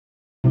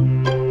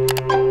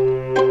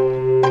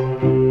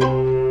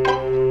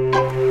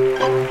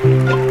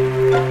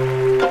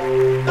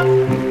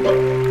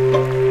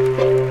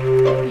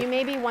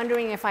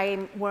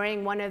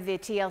one of the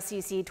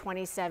TLCC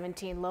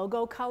 2017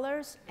 logo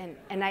colors,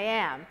 and I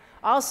am.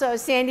 Also,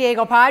 San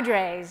Diego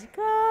Padres,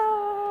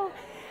 go!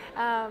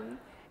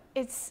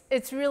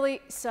 It's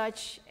really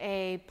such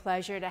a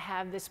pleasure to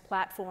have this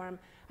platform.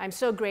 I'm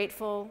so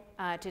grateful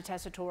to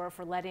Tessitura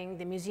for letting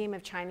the Museum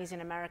of Chinese in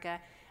America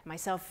and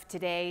myself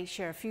today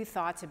share a few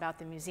thoughts about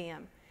the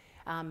museum.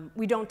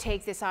 We don't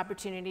take this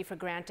opportunity for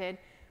granted.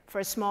 For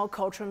a small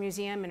cultural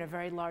museum in a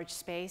very large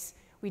space,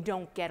 we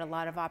don't get a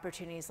lot of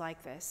opportunities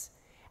like this.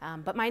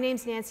 But my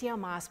name's Yao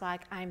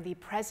Maasbach. I'm the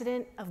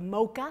president of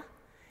MOCA.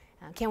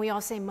 Can we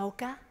all say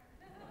MOCA?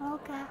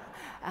 MOCA.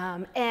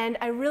 And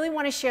I really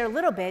want to share a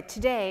little bit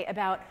today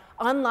about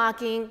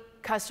unlocking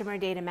customer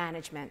data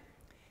management.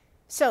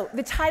 So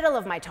the title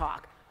of my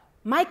talk,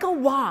 Michael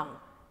Wong,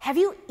 have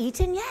you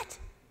eaten yet?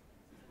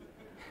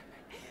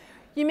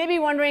 You may be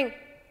wondering,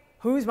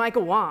 who's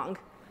Michael Wong?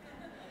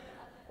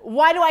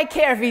 Why do I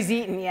care if he's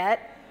eaten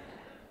yet?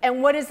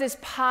 And what does this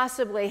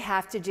possibly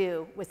have to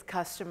do with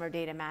customer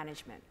data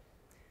management?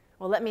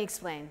 Well, let me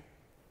explain.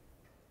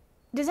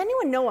 Does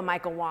anyone know a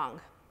Michael Wong?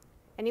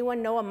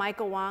 Anyone know a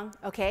Michael Wong?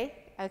 Okay,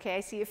 I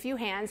see a few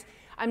hands.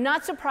 I'm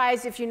not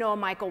surprised if you know a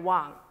Michael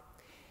Wong.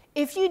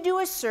 If you do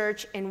a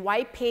search in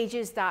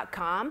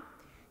whitepages.com,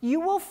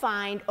 you will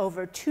find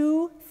over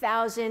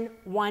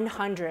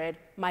 2,100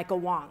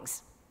 Michael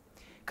Wongs,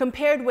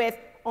 compared with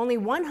only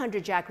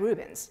 100 Jack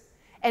Rubins,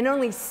 and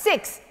only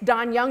 6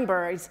 Don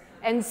Youngbergs,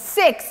 and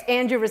 6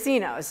 Andrew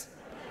Racinos.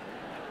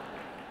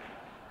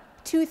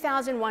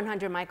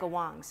 2,100 Michael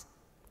Wongs.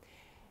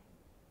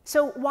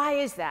 So why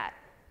is that?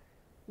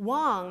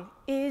 Wong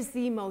is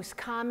the most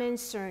common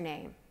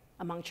surname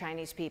among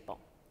Chinese people.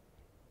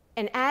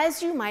 And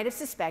as you might have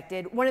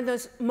suspected, one of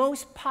those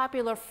most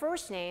popular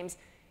first names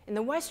in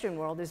the Western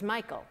world is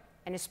Michael,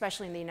 and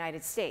especially in the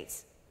United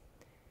States.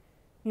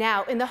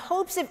 Now, in the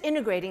hopes of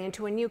integrating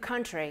into a new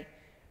country,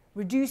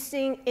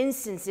 reducing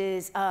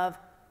instances of,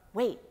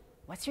 wait,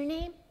 what's your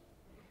name?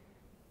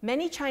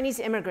 Many Chinese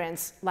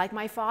immigrants, like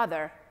my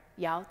father,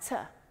 Yao Tse,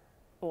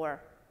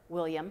 or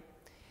William.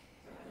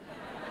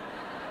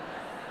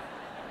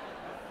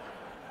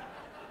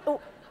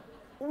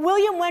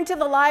 William went to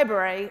the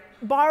library,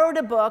 borrowed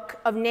a book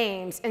of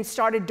names, and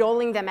started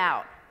doling them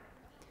out.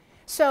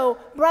 So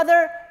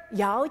brother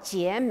Yao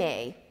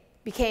Jiemei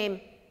became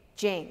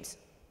James.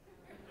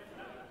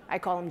 I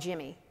call him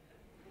Jimmy.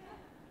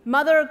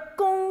 Mother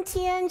Gong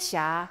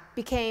Tianxia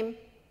became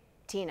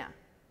Tina.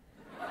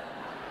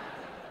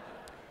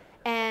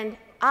 And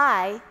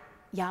I,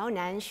 Yao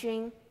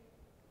Nanxun,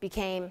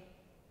 became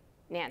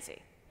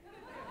Nancy.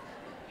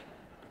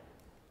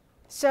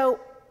 So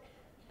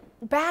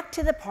back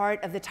to the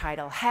part of the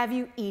title, have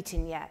you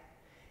eaten yet?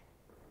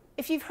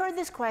 If you've heard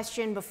this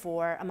question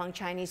before among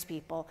Chinese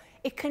people,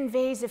 it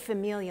conveys a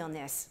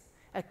familialness,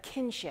 a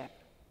kinship,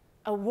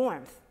 a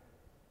warmth,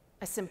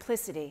 a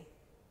simplicity,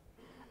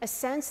 a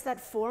sense that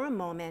for a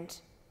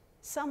moment,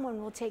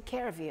 someone will take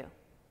care of you.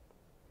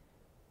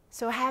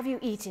 So have you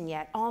eaten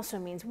yet also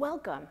means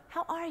welcome,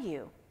 how are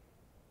you?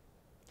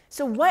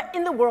 So what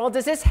in the world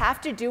does this have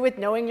to do with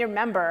knowing your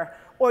member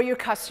or your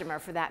customer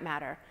for that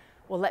matter?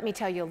 Well, let me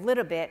tell you a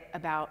little bit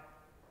about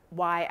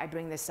why I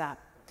bring this up.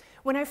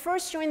 When I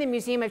first joined the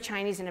Museum of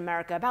Chinese in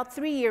America about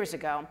 3 years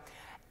ago,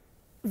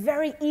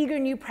 very eager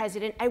new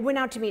president, I went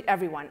out to meet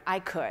everyone I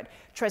could.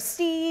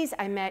 Trustees,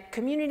 I met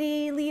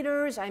community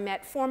leaders, I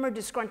met former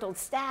disgruntled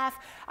staff,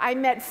 I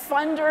met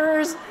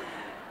funders.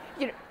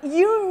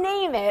 You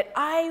name it,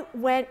 I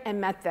went and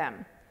met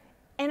them.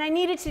 And I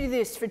needed to do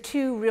this for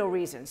two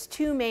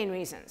main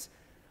reasons.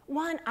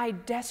 One, I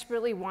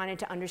desperately wanted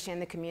to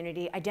understand the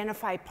community,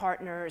 identify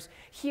partners,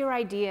 hear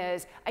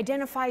ideas,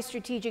 identify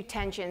strategic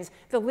tensions.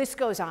 The list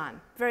goes on,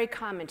 very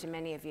common to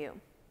many of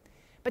you.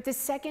 But the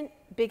second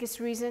biggest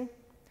reason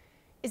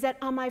is that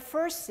on my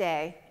first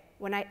day,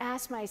 when I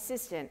asked my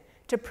assistant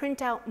to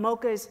print out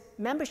MOCA's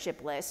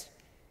membership list,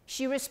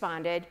 she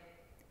responded,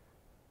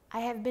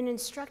 "I have been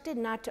instructed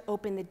not to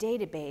open the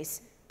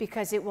database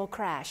because it will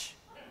crash."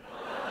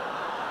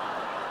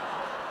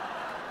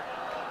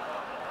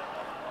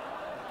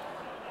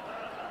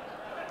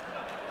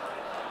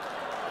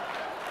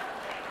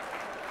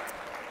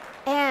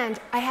 And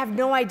I have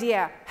no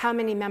idea how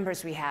many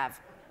members we have.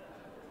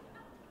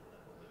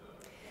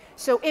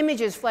 So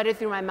images flooded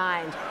through my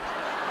mind.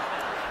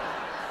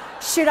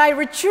 Should I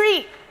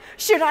retreat?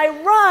 Should I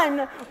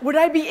run? Would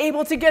I be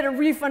able to get a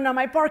refund on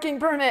my parking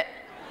permit?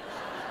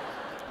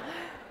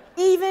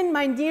 Even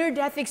my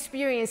near-death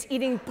experience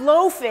eating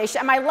blowfish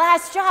at my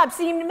last job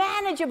seemed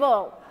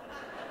manageable.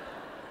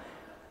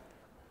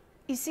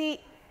 You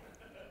see,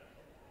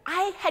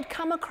 I had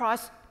come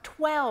across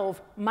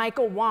 12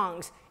 Michael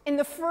Wongs in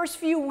the first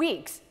few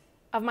weeks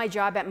of my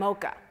job at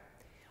MOCA.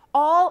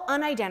 All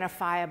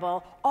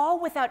unidentifiable, all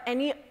without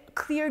any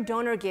clear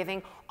donor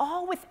giving,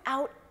 all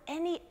without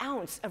any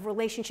ounce of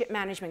relationship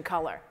management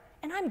color.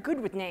 And I'm good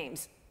with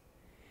names.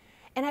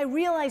 And I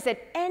realized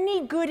that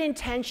any good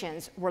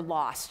intentions were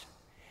lost.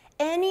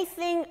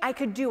 Anything I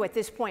could do at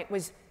this point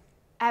was,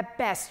 at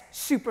best,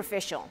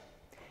 superficial.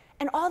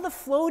 And all the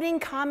floating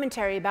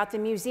commentary about the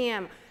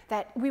museum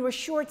that we were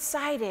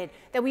short-sighted,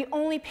 that we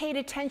only paid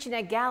attention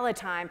at gala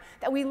time,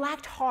 that we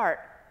lacked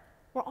heart,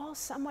 were all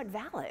somewhat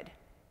valid.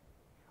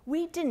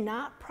 We did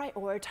not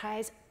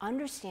prioritize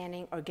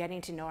understanding or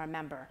getting to know our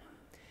member.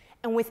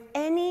 And with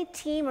any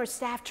team or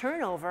staff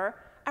turnover,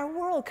 our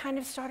world kind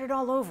of started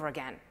all over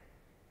again.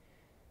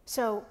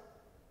 So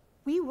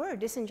we were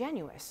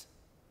disingenuous.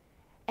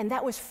 And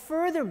that was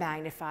further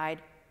magnified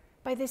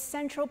by the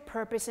central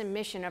purpose and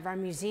mission of our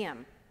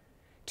museum,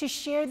 to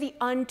share the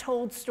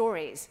untold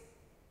stories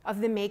of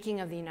the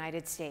making of the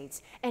United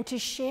States, and to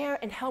share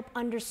and help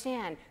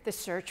understand the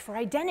search for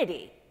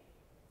identity.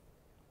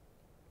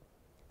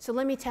 So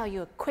let me tell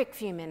you a quick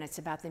few minutes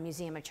about the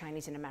Museum of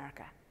Chinese in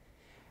America.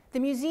 The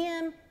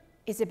museum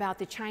is about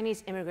the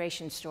Chinese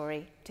immigration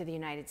story to the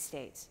United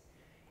States.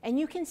 And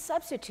you can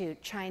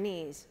substitute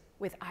Chinese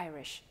with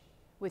Irish,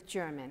 with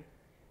German,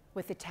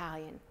 with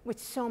Italian, with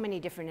so many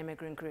different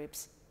immigrant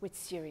groups, with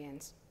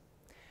Syrians,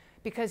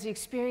 because the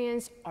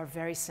experiences are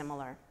very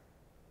similar.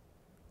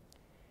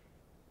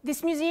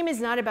 This museum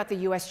is not about the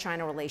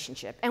US-China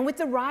relationship. And with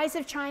the rise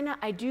of China,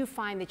 I do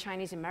find the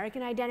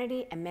Chinese-American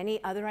identity and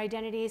many other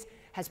identities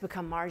has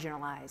become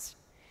marginalized.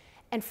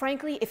 And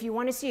frankly, if you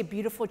want to see a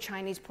beautiful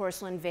Chinese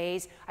porcelain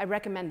vase, I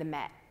recommend the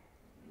Met.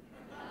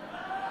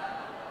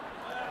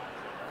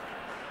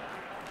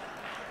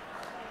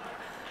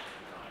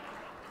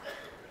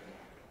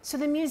 So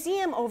the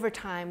museum, over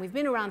time, we've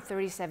been around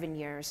 37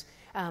 years.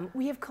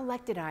 We have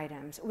collected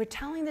items. We're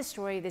telling the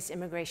story, this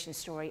immigration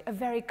story, a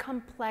very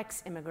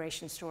complex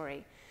immigration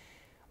story.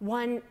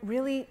 One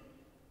really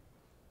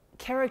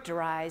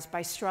characterized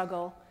by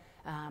struggle,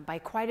 by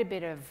quite a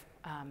bit of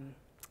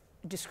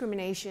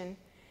discrimination.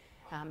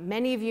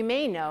 Many of you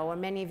may know, or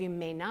many of you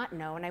may not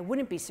know, and I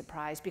wouldn't be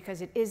surprised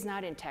because it is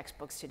not in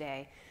textbooks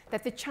today,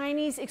 that the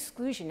Chinese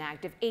Exclusion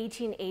Act of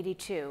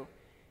 1882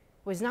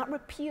 was not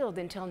repealed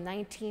until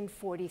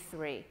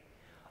 1943,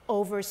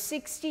 over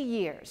 60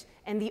 years,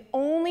 and the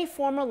only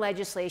formal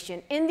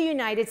legislation in the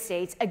United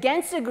States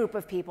against a group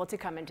of people to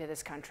come into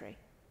this country.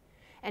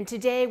 And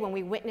today, when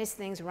we witness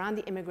things around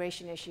the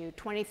immigration issue,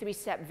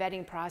 23-step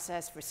vetting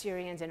process for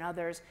Syrians and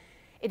others,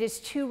 it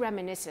is too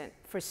reminiscent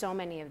for so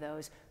many of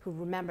those who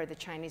remember the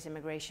Chinese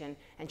Immigration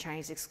and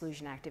Chinese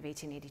Exclusion Act of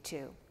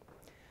 1882.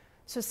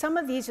 So some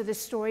of these are the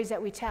stories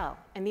that we tell,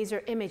 and these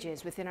are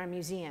images within our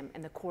museum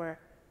and the core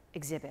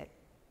exhibit.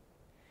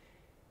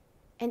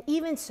 And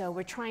even so,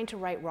 we're trying to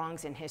right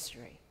wrongs in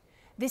history.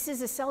 This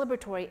is a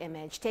celebratory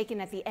image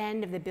taken at the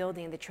end of the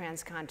building of the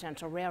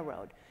Transcontinental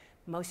Railroad.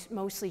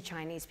 Mostly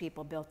Chinese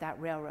people built that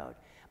railroad.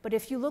 But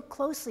if you look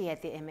closely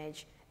at the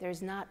image,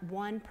 there's not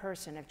one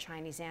person of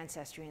Chinese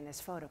ancestry in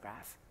this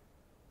photograph.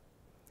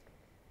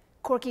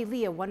 Corky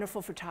Lee, a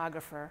wonderful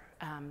photographer,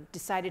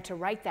 decided to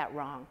right that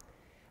wrong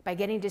by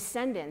getting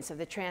descendants of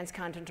the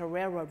Transcontinental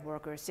Railroad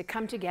workers to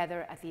come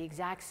together at the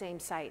exact same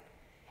site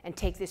and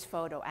take this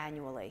photo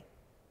annually.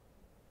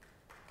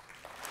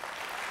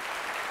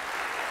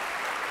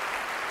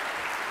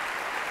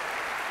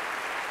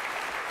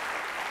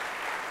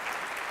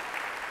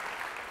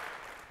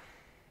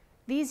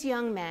 These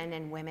young men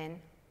and women,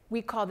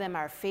 we call them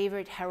our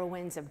favorite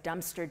heroines of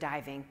dumpster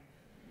diving.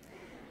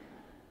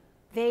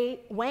 They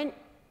went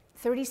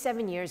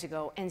 37 years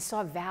ago and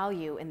saw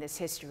value in this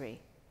history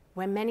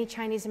when many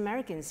Chinese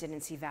Americans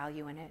didn't see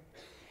value in it.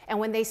 And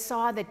when they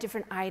saw that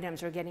different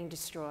items were getting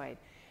destroyed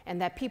and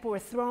that people were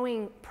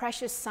throwing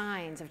precious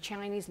signs of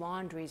Chinese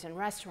laundries and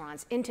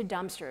restaurants into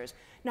dumpsters,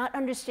 not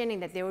understanding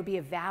that there would be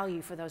a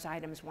value for those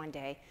items one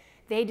day,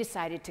 they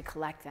decided to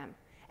collect them.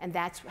 And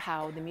that's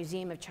how the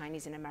Museum of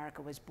Chinese in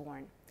America was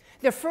born.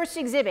 Their first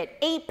exhibit,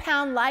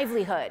 8-Pound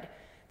Livelihood,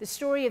 the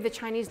story of the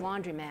Chinese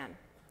laundryman.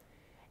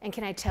 And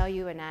can I tell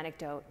you an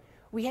anecdote?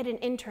 We had an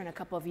intern a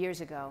couple of years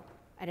ago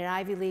at an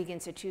Ivy League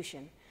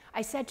institution.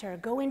 I said to her,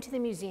 go into the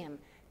museum,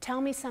 tell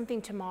me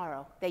something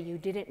tomorrow that you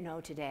didn't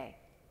know today.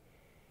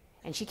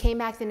 And she came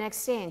back the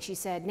next day and she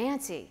said,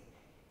 Nancy,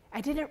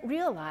 I didn't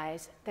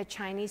realize that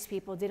Chinese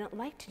people didn't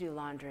like to do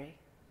laundry.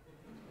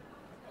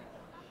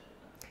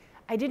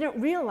 I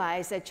didn't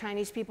realize that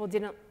Chinese people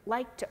didn't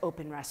like to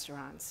open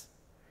restaurants.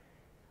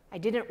 I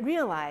didn't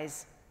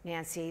realize,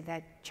 Nancy,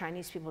 that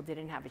Chinese people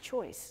didn't have a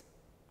choice.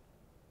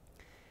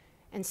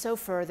 And so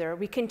further,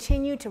 we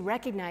continue to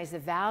recognize the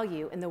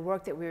value in the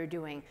work that we were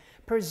doing,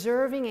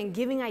 preserving and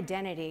giving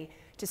identity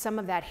to some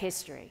of that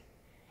history.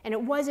 And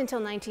it was until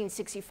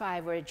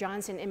 1965, where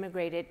Johnson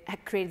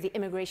created the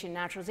Immigration and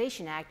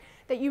Naturalization Act,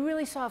 that you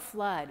really saw a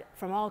flood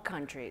from all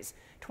countries.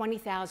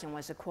 20,000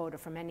 was the quota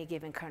from any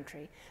given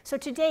country. So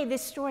today,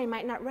 this story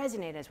might not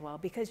resonate as well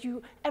because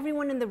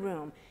everyone in the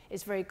room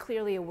is very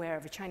clearly aware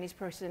of a Chinese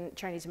person,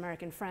 Chinese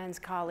American friends,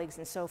 colleagues,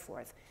 and so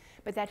forth.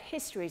 But that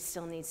history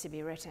still needs to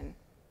be written.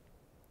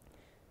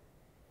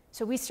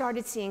 So we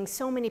started seeing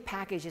so many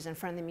packages in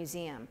front of the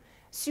museum,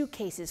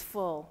 suitcases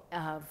full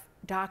of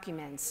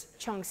documents,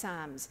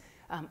 cheongsams,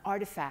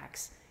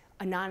 artifacts,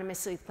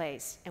 anonymously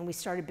placed, and we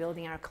started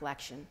building our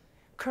collection.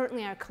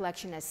 Currently, our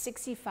collection has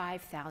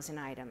 65,000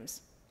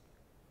 items.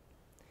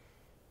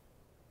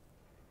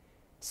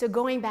 So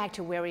going back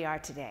to where we are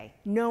today,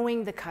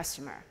 knowing the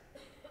customer.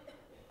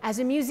 As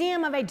a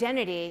museum of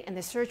identity and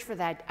the search for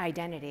that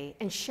identity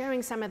and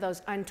sharing some of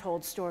those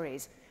untold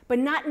stories, but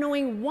not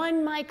knowing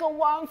one Michael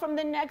Wong from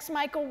the next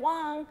Michael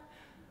Wong,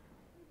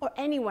 or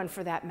anyone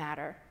for that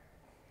matter,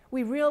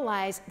 we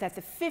realized that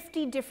the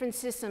 50 different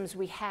systems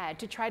we had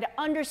to try to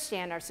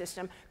understand our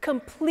system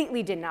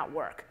completely did not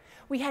work.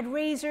 We had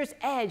Razor's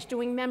Edge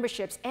doing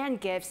memberships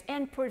and gifts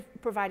and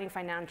providing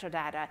financial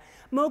data,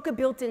 MOCA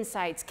built-in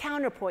sites,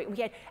 Counterpoint. We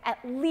had at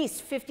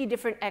least 50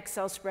 different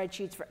Excel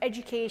spreadsheets for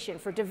education,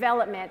 for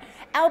development,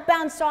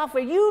 outbound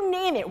software, you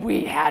name it,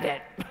 we had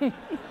it.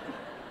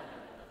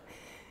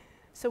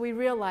 So we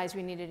realized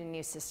we needed a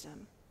new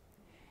system.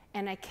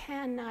 And I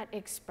cannot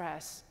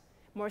express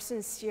more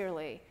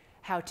sincerely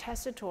how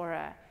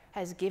Tessitura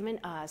has given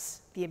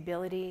us the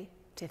ability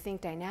to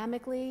think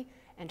dynamically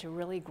and to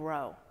really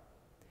grow.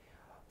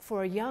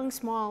 For a young,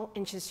 small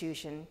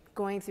institution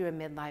going through a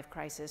midlife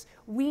crisis,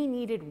 we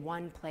needed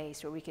one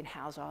place where we could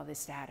house all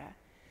this data.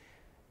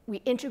 We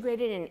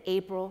integrated in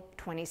April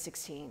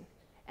 2016,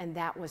 and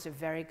that was a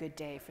very good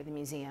day for the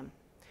museum.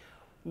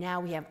 Now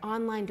we have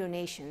online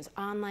donations,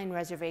 online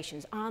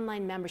reservations,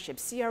 online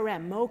memberships,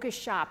 CRM, MOCA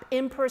shop,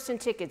 in-person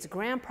tickets,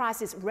 grant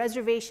process,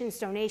 reservations,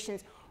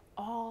 donations,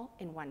 all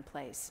in one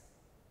place.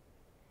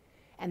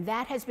 And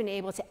that has been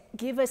able to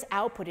give us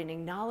output in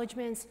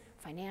acknowledgements,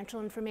 financial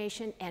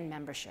information, and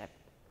membership.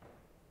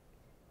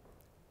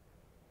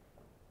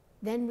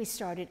 Then we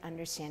started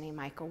understanding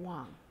Michael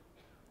Wong.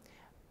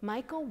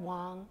 Michael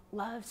Wong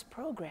loves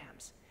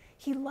programs.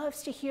 He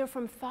loves to hear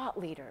from thought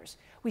leaders.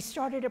 We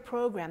started a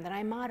program that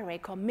I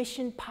moderate called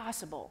Mission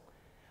Possible,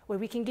 where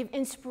we can give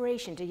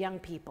inspiration to young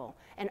people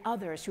and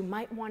others who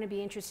might want to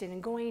be interested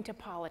in going into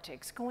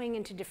politics, going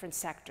into different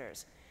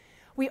sectors.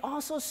 We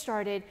also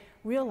started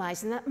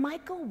realizing that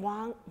Michael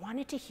Wong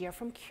wanted to hear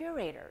from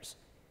curators.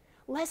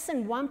 Less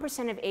than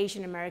 1% of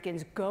Asian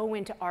Americans go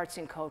into arts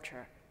and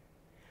culture.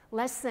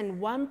 Less than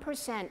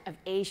 1% of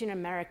Asian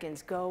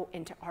Americans go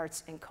into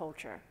arts and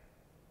culture.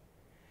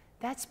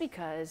 That's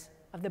because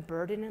of the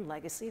burden and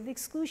legacy of the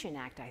Exclusion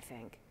Act, I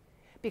think.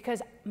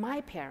 Because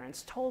my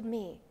parents told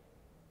me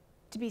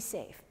to be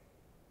safe,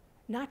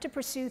 not to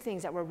pursue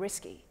things that were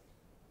risky,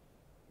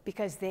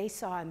 because they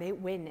saw and they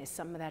witnessed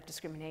some of that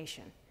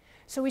discrimination.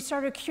 So we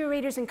started a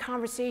curators and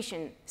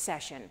conversation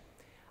session,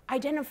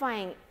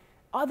 identifying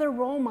other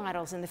role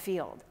models in the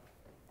field.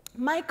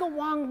 Michael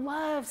Wong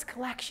loves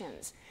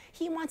collections.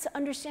 He wants to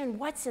understand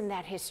what's in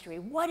that history,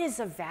 what is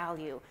of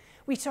value.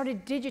 We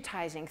started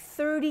digitizing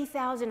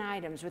 30,000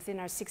 items within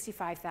our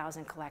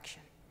 65,000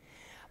 collection.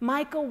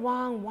 Michael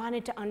Wong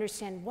wanted to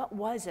understand what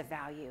was of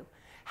value.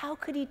 How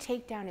could he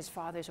take down his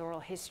father's oral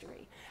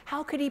history?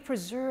 How could he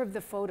preserve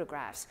the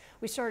photographs?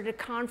 We started a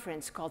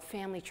conference called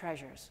Family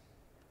Treasures.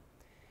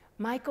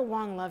 Michael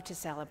Wong loved to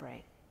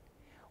celebrate.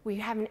 We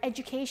have an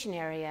education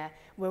area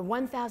where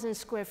 1,000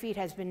 square feet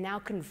has been now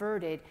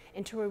converted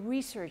into a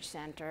research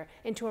center,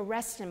 into a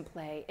rest and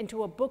play,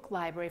 into a book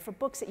library for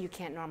books that you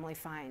can't normally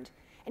find.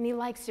 And he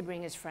likes to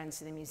bring his friends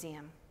to the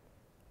museum.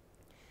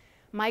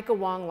 Michael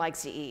Wong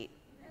likes to eat.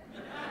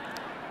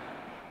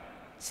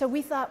 So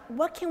we thought,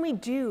 what can we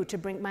do to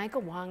bring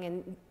Michael Wong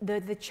and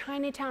the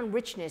Chinatown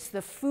richness,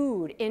 the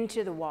food,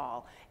 into the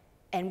wall?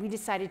 And we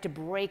decided to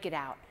break it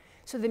out.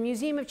 So the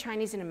Museum of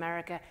Chinese in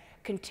America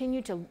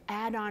continued to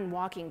add on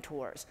walking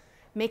tours,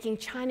 making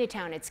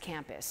Chinatown its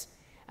campus,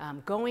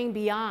 going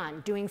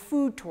beyond, doing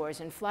food tours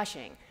in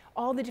Flushing,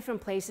 all the different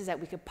places that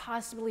we could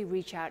possibly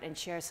reach out and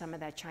share some of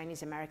that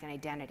Chinese American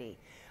identity.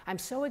 I'm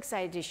so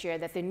excited to share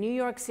that the New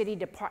York City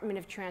Department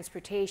of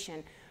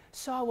Transportation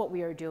saw what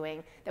we were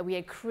doing, that we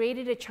had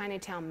created a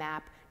Chinatown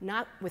map,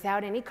 not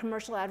without any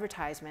commercial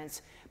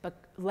advertisements, but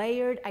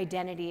layered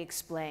identity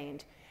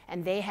explained.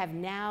 And they have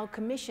now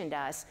commissioned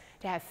us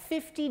to have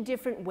 50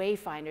 different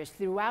wayfinders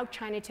throughout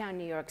Chinatown,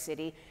 New York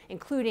City,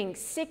 including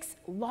 6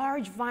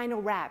 large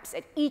vinyl wraps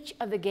at each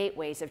of the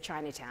gateways of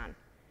Chinatown.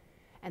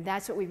 And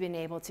that's what we've been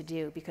able to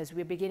do because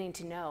we're beginning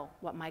to know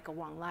what Michael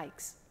Wong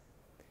likes.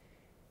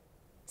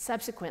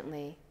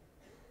 Subsequently,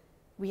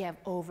 we have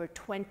over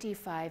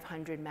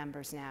 2,500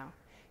 members now.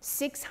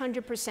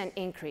 600%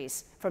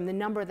 increase from the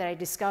number that I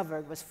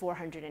discovered was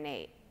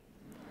 408.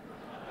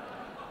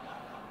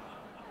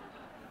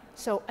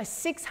 So a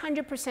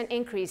 600%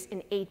 increase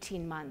in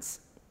 18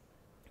 months.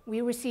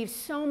 We received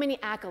so many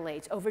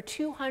accolades, over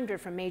 200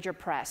 from major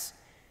press.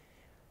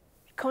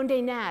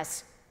 Condé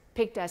Nast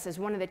picked us as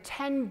one of the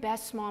 10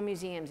 best small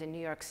museums in New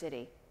York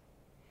City.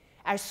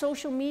 Our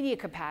social media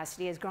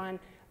capacity has grown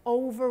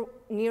over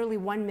nearly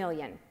 1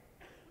 million.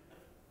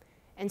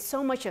 And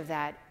so much of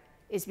that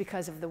is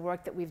because of the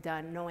work that we've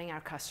done knowing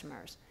our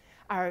customers.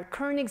 Our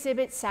current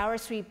exhibit, Sour,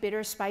 Sweet,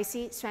 Bitter,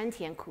 Spicy, 酸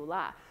甜苦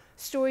辣,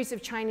 Stories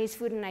of Chinese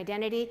Food and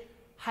Identity,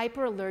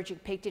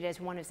 Hyperallergic picked it as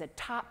one of the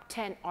top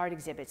 10 art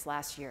exhibits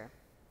last year.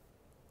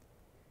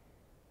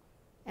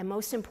 And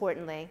most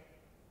importantly,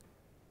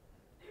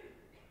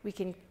 we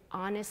can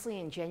honestly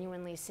and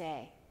genuinely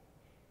say,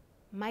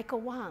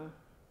 Michael Wong,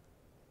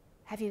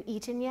 have you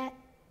eaten yet?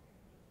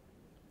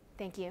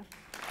 Thank you.